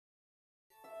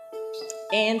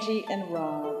Angie and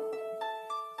Rob.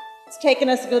 It's taken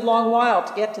us a good long while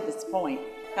to get to this point,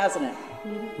 hasn't it?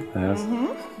 Yes.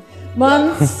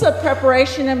 Months of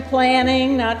preparation and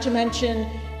planning, not to mention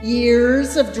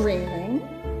years of dreaming,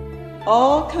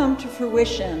 all come to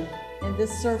fruition in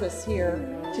this service here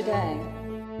today.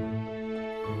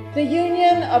 The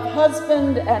union of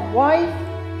husband and wife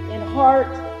in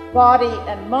heart, body,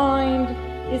 and mind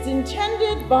is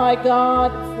intended by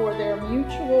God for their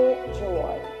mutual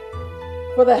joy,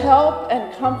 for the help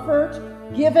and comfort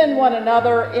given one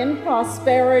another in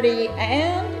prosperity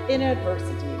and in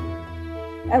adversity.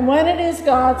 And when it is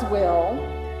God's will,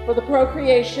 for the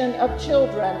procreation of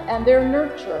children and their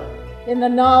nurture in the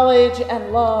knowledge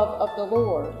and love of the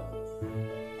Lord.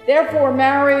 Therefore,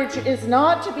 marriage is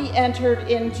not to be entered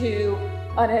into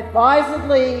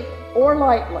unadvisedly or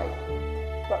lightly,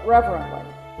 but reverently,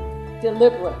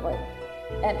 deliberately,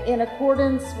 and in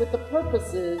accordance with the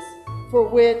purposes for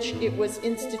which it was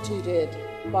instituted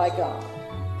by God.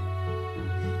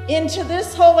 Into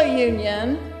this holy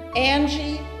union,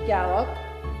 Angie Gallup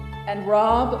and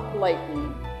Rob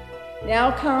Blakeney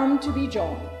now come to be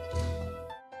joined.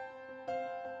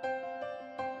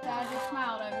 I just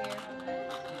smiled over here.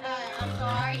 I'm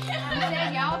sorry. I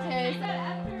said y'all too.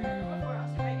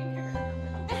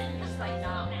 Just like, no.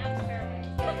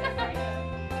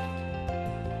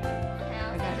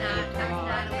 I'm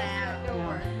not allowed.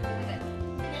 Door.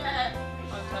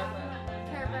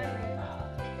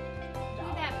 Look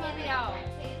at that puppy dog.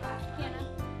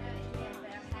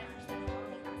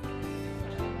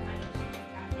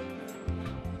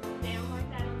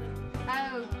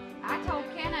 Oh, I told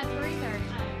Kenna 3:30.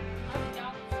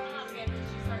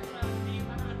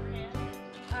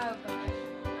 Oh gosh.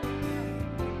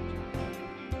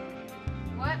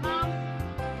 What, Mom?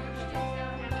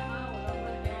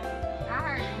 I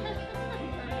heard.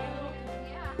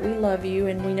 We love you,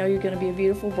 and we know you're going to be a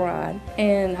beautiful bride.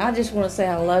 And I just want to say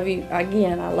I love you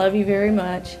again. I love you very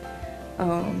much.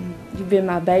 You've been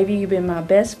my baby. You've been my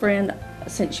best friend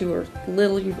since you were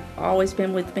little. You've always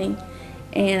been with me,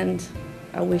 and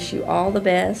I wish you all the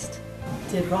best.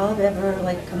 Did Rob ever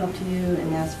come up to you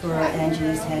and ask for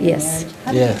Angie's hand Yes. in marriage?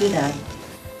 How did he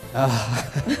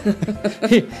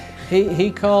do that?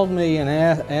 He called me and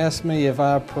asked me if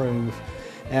I approve.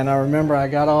 And I remember I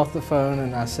got off the phone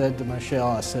and I said to Michelle,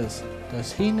 I says,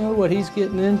 does he know what he's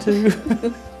getting into?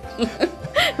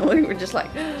 We were just like,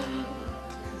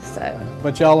 so.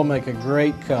 But y'all will make a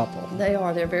great couple. They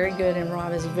are. They're very good, and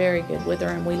Rob is very good with her,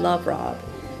 and we love Rob.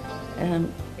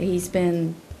 He's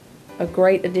been a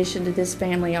great addition to this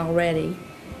family already,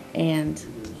 and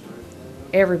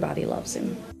everybody loves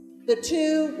him. The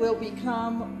two will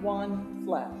become one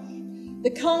flesh.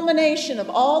 The culmination of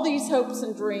all these hopes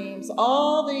and dreams,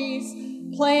 all these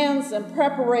plans and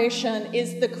preparation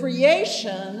is the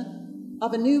creation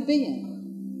of a new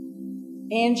being,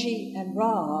 Angie and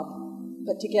Rob,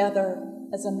 but together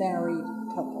as a married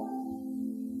couple.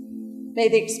 May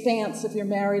the expanse of your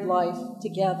married life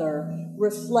together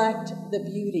reflect the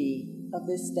beauty of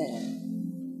this day.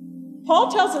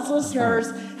 Paul tells his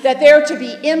listeners that they're to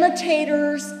be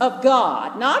imitators of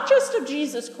God, not just of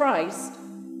Jesus Christ,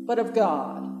 but of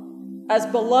God. As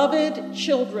beloved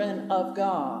children of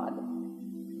God,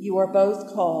 you are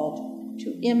both called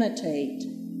to imitate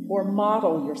or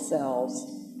model yourselves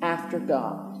after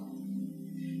God.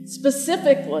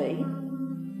 Specifically,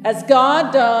 as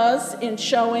God does in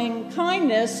showing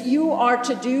kindness, you are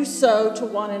to do so to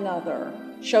one another.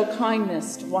 Show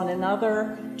kindness to one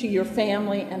another, to your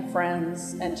family and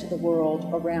friends, and to the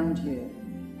world around you.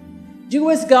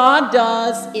 Do as God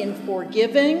does in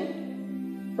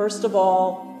forgiving, first of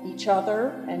all, each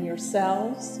other and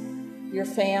yourselves, your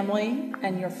family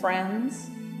and your friends,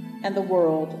 and the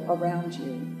world around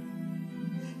you.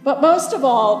 But most of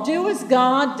all, do as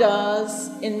God does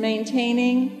in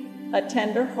maintaining a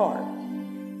tender heart,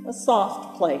 a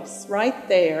soft place right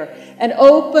there, an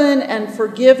open and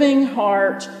forgiving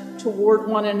heart toward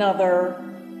one another,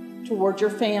 toward your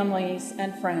families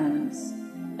and friends,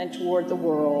 and toward the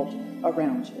world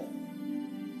around you.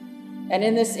 And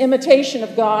in this imitation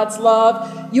of God's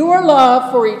love, your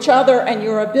love for each other and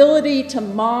your ability to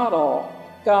model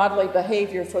godly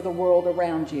behavior for the world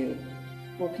around you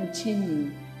will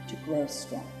continue to grow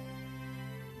strong.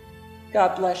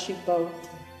 God bless you both,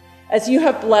 as you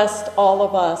have blessed all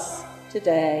of us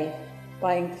today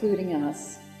by including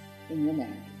us in your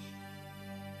marriage.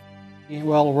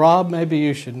 Well, Rob, maybe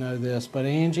you should know this, but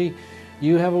Angie,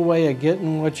 you have a way of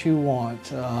getting what you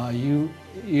want. You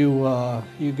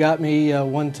got me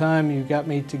one time. You got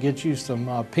me to get you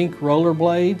some pink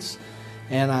rollerblades,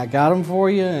 and I got them for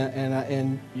you,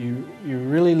 and you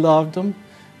really loved them.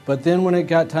 But then when it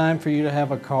got time for you to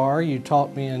have a car, you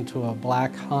talked me into a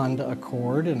black Honda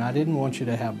Accord, and I didn't want you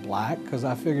to have black because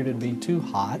I figured it'd be too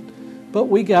hot. But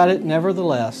we got it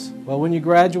nevertheless. Well, when you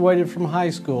graduated from high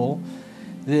school,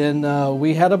 then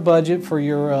we had a budget for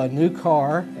your new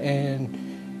car, and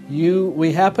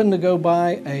we happened to go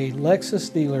by a Lexus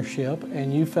dealership,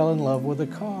 and you fell in love with a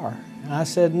car. And I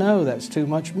said, no, that's too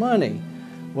much money.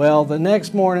 Well, the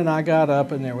next morning I got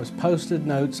up and there was Post-it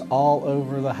notes all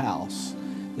over the house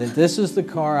that this is the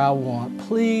car I want,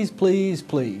 please, please,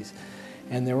 please.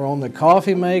 And they were on the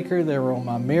coffee maker, they were on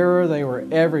my mirror, they were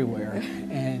everywhere.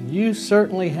 And you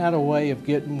certainly had a way of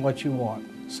getting what you want.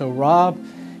 So Rob,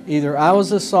 either I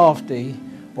was a softie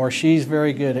or she's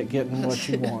very good at getting what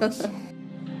she wants.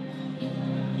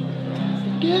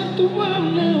 Get the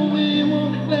world now, we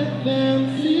won't let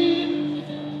them see.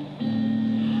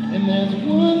 And there's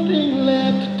one thing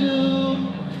left to do.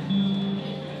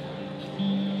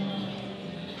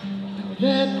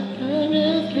 That time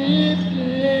is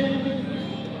lifted,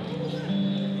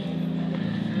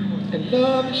 and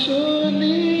love is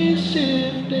surely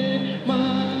shifted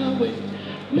my way.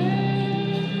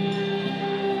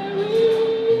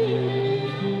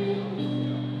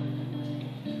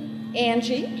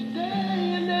 Angie,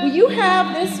 will you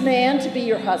have this man to be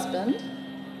your husband,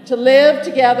 to live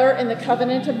together in the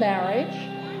covenant of marriage?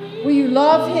 Will you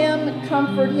love him,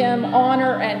 comfort him,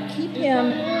 honor, and keep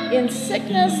him in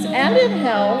sickness and in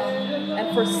health,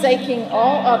 and forsaking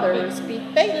all others, be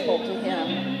faithful to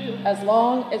him as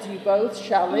long as you both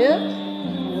shall live?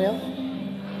 You will?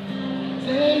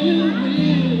 Say you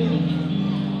will.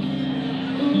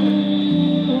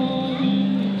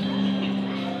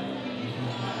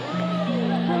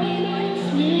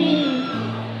 Promise me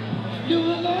you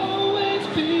will always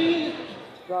be.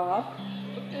 Rob,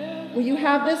 will you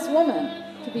have this woman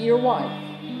to be your wife,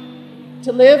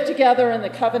 to live together in the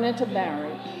covenant of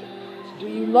marriage? Will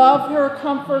you love her,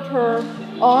 comfort her,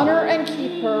 honor and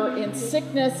keep her in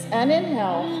sickness and in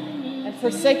health, and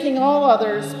forsaking all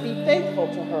others, be faithful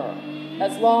to her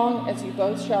as long as you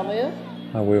both shall live?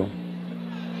 I will.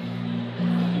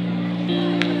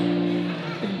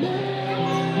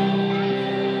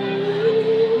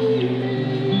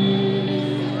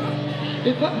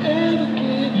 If I ever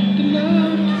get the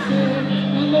nerve to say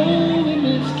hello in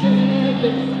this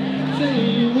cafe, say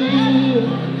you will.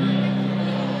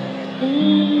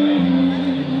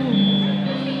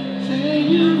 Say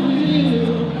you will.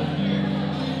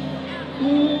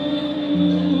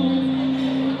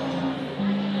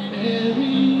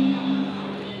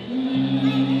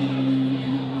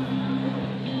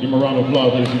 Give him a round of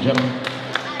applause, ladies and gentlemen.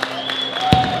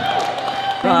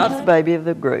 Rob's the baby of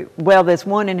the group. Well, there's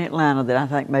one in Atlanta that I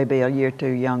think may be a year or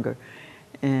two younger,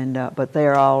 and but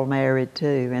they're all married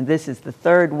too. And this is the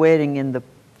third wedding in the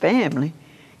family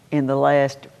in the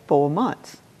last 4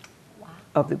 months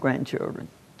of the grandchildren.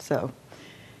 So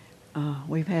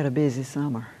we've had a busy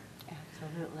summer.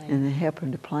 Absolutely. And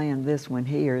helping to plan this one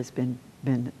here has been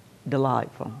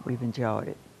delightful. We've enjoyed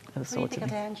it. What do you think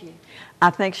of Angie? I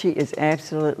think she is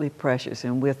absolutely precious,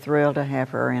 and we're thrilled to have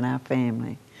her in our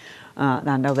family.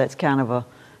 I know that's kind of a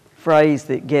phrase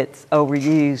that gets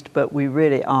overused, but we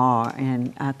really are,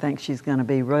 and I think she's going to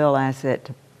be a real asset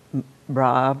to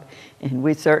Rob, and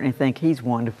we certainly think he's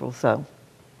wonderful, so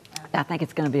I think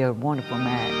it's going to be a wonderful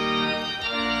match.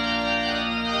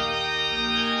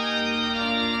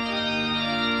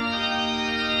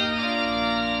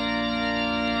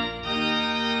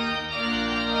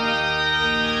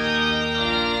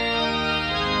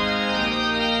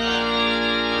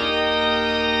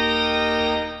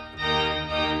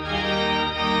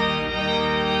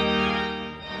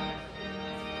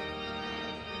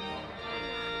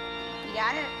 You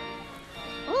got it?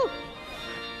 Ooh.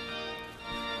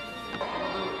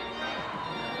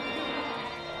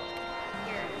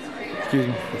 Excuse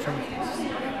me.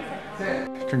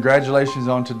 Congratulations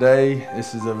on today.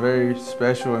 This is a very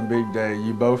special and big day.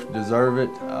 You both deserve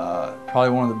it. Probably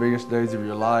one of the biggest days of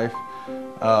your life.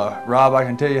 Rob, I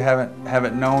can tell you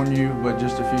haven't known you but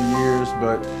just a few years,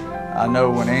 but I know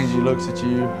when Angie looks at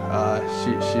you,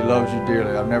 she loves you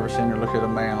dearly. I've never seen her look at a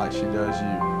man like she does you.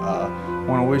 I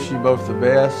want to wish you both the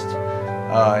best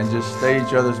and just stay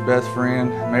each other's best friend.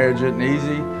 Marriage isn't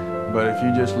easy, but if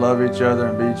you just love each other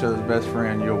and be each other's best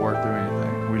friend, you'll work through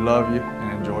anything. We love you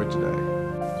and enjoy today.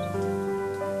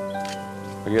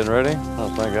 We getting ready? Oh,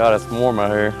 thank God, it's warm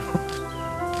out here.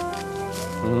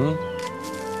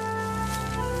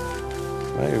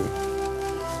 Hey, you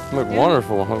look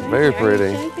wonderful. Look very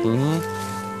pretty.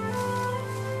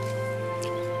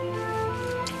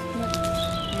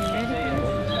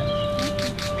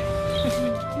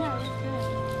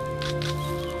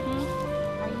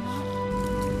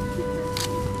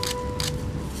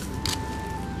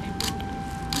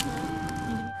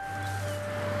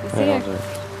 He's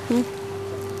here.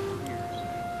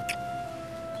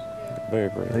 Very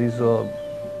great.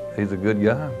 He's a good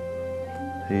guy.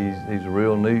 He's a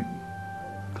real neat,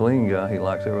 clean guy. He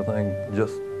likes everything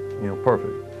just,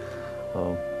 perfect.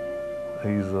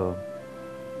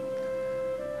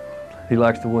 He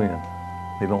likes to win.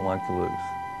 He don't like to lose.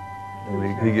 And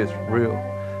he gets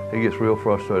real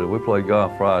frustrated. We play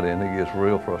golf Friday, and he gets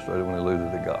real frustrated when he loses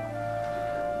at golf.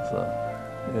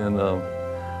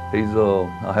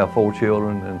 I have 4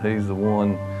 children, and he's the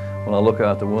one. When I look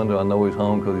out the window, I know he's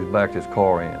home because he's backed his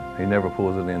car in. He never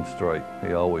pulls it in straight.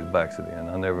 He always backs it in.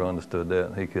 I never understood that,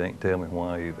 and he can't tell me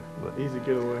why either. But, Easy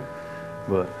getaway.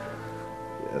 But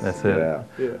Yes. that's it.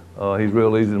 Yeah. He's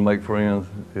real easy to make friends.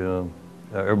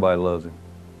 Everybody loves him.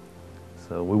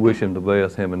 So we wish him the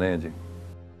best, him and Angie.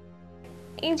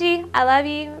 Angie, I love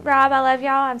you. Rob, I love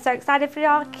y'all. I'm so excited for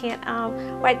y'all.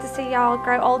 Can't wait to see y'all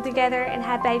grow old together and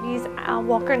have babies.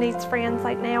 Walker needs friends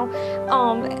like now.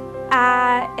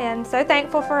 I am so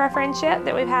thankful for our friendship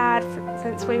that we've had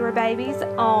since we were babies.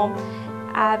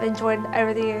 I've enjoyed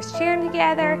over the years cheering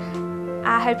together.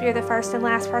 I hope you're the first and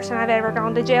last person I've ever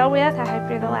gone to jail with. I hope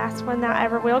you're the last one that I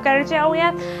ever will go to jail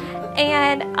with.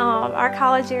 And our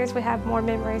college years, we have more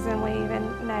memories than we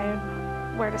even know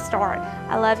where to start.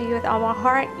 I love you with all my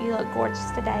heart. You look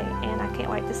gorgeous today, and I can't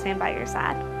wait to stand by your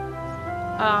side.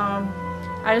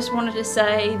 I just wanted to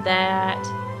say that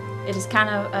it is kind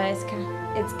of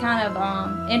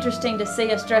interesting to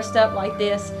see us dressed up like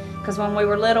this, because when we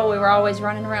were little, we were always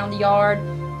running around the yard,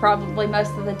 probably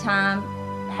most of the time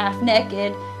half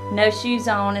naked, no shoes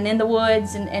on, and in the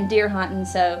woods and deer hunting.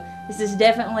 So this is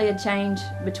definitely a change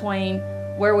between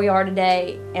where we are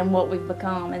today and what we've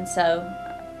become. And so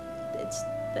that's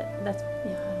I don't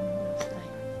know what else to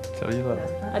say. Tell you love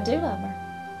her. I do love her.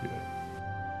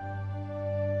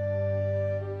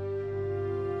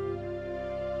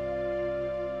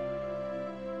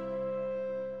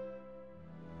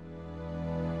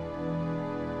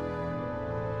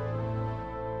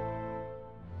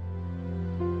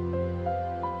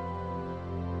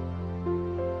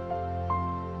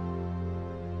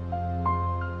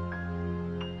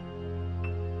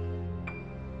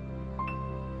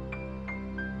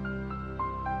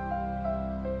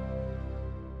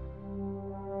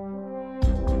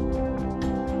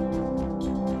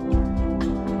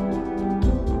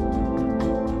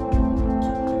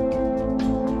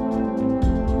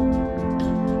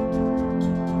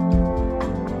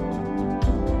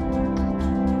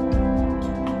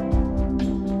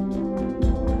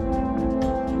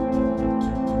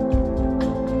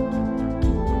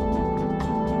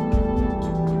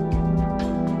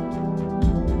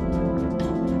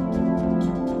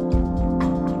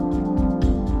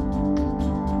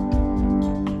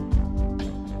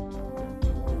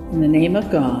 In the name of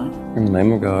God. In the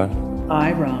name of God.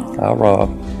 I, Rob. I,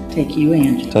 Rob. Take you,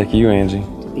 Angie. Take you, Angie.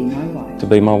 To be my wife. To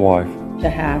be my wife. To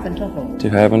have and to hold. To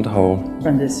have and to hold.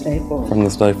 From this day forward. From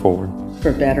this day forward.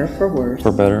 For better, for worse.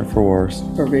 For better, for worse.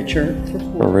 For richer, for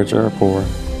poor. For richer or poor.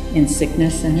 In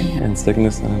sickness and in health. In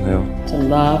sickness and in health. To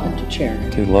love and to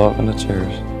cherish. To love and to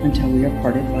cherish. Until we are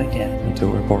parted by death. Until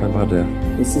we are parted by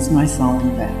death. This is my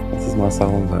solemn vow. This is my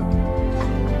solemn vow.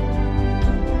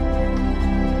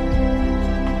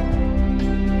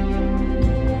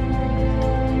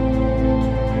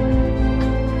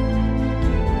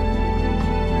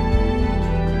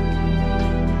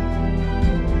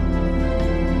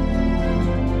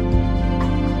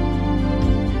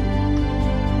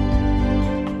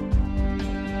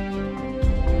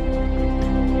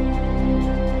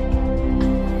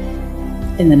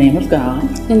 In the name of God.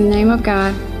 In the name of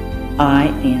God. I,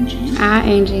 Angie. I,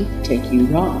 Angie. Take you,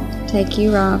 Rob. Take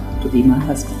you, Rob. To be my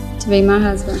husband. To be my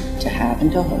husband. To have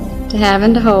and to hold. To have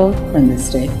and to hold. From this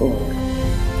day forward.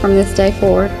 From this day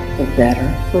forward. For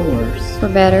better, for worse. For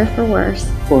better, for worse.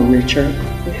 For richer,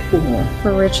 for poor.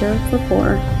 For richer, for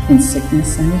poor. In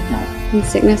sickness and in health. In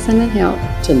sickness and in health.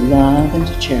 To love and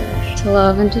to cherish. To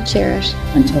love and to cherish.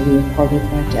 Until we are parted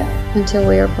by death. Until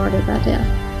we are parted by death.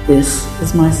 This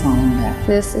is my solemn vow.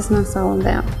 This is my solemn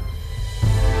vow.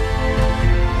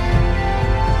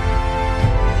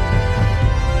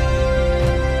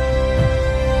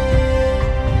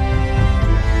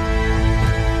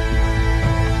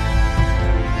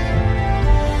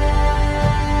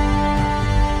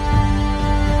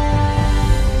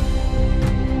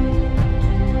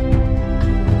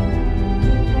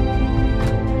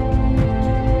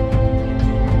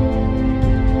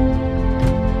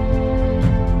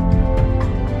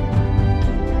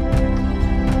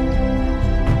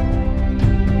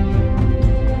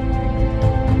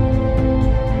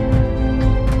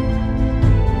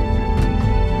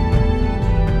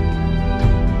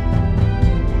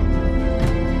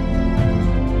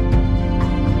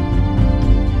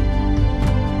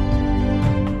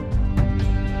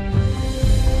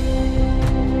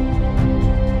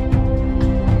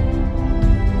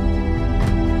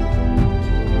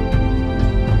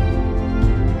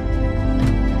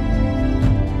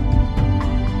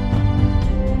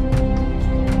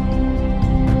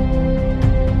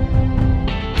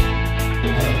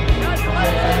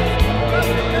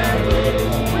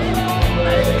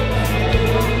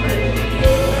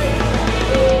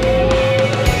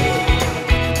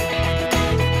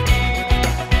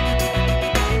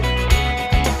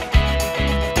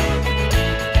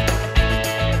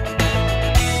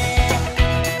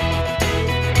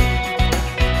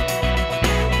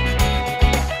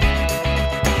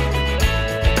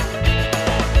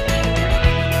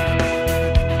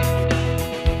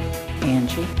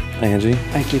 Angie,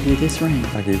 I give you this ring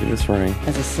I give you this ring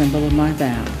as a symbol of my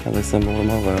vow, as a symbol of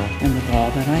my vow, and with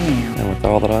all that I am, and with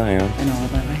all that I am, and all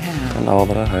that I have, and all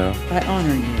that I have, I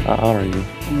honor you. I honor you.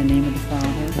 In the name of the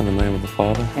Father, In the name of the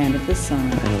Father, and of the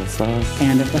Son, and of the Son,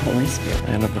 and of the Holy Spirit.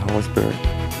 and of the Holy Spirit.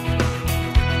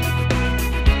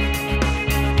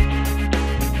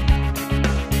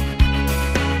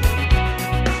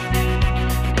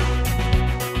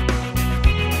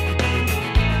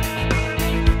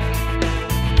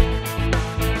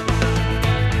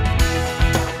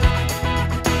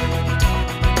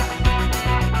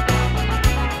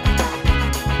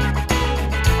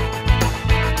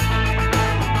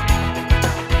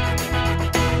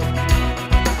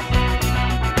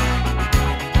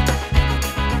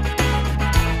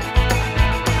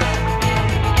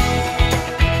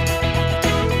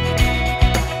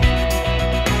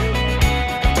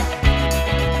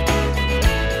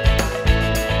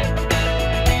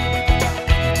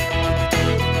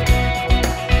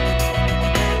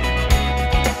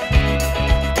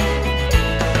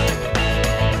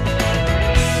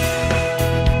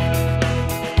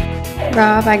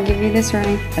 Rob, I give you this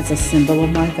ring As a symbol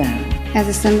of my vow, as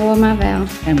a symbol of my vow,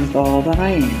 and with all that I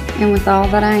am, and with all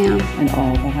that I am, and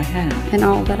all that I have, and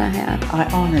all that I have, I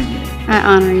honor you. I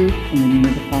honor you. In the name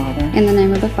of the Father, In the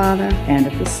name of the Father, and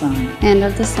of the Son, and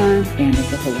of the Son, and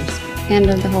of the Holy Spirit. and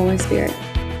of the Holy Spirit.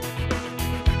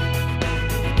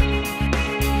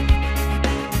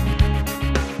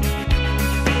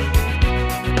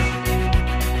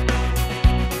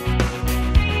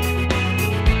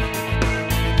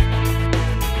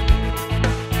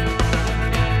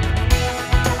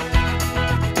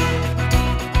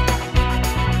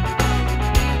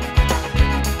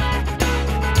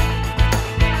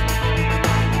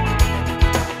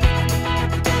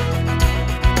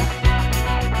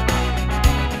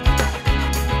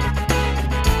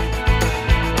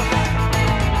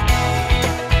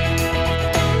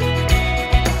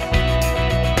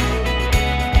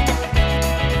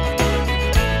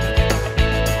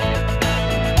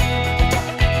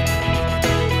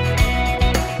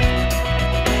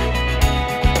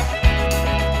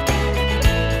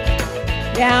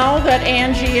 Now that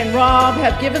Angie and Rob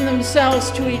have given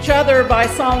themselves to each other by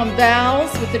solemn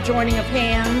vows with the joining of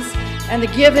hands and the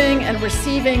giving and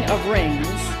receiving of rings,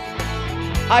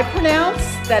 I pronounce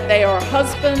that they are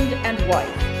husband and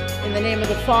wife, in the name of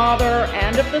the Father,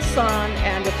 and of the Son,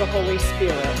 and of the Holy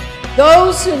Spirit.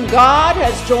 Those whom God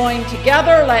has joined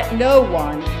together, let no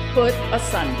one put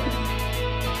asunder.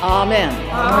 Amen.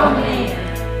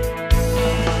 Amen.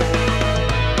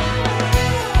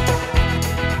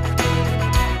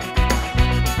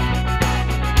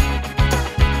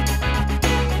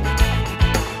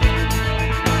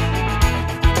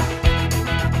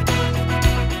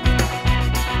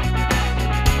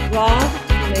 Rob,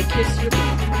 you may kiss your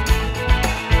bride.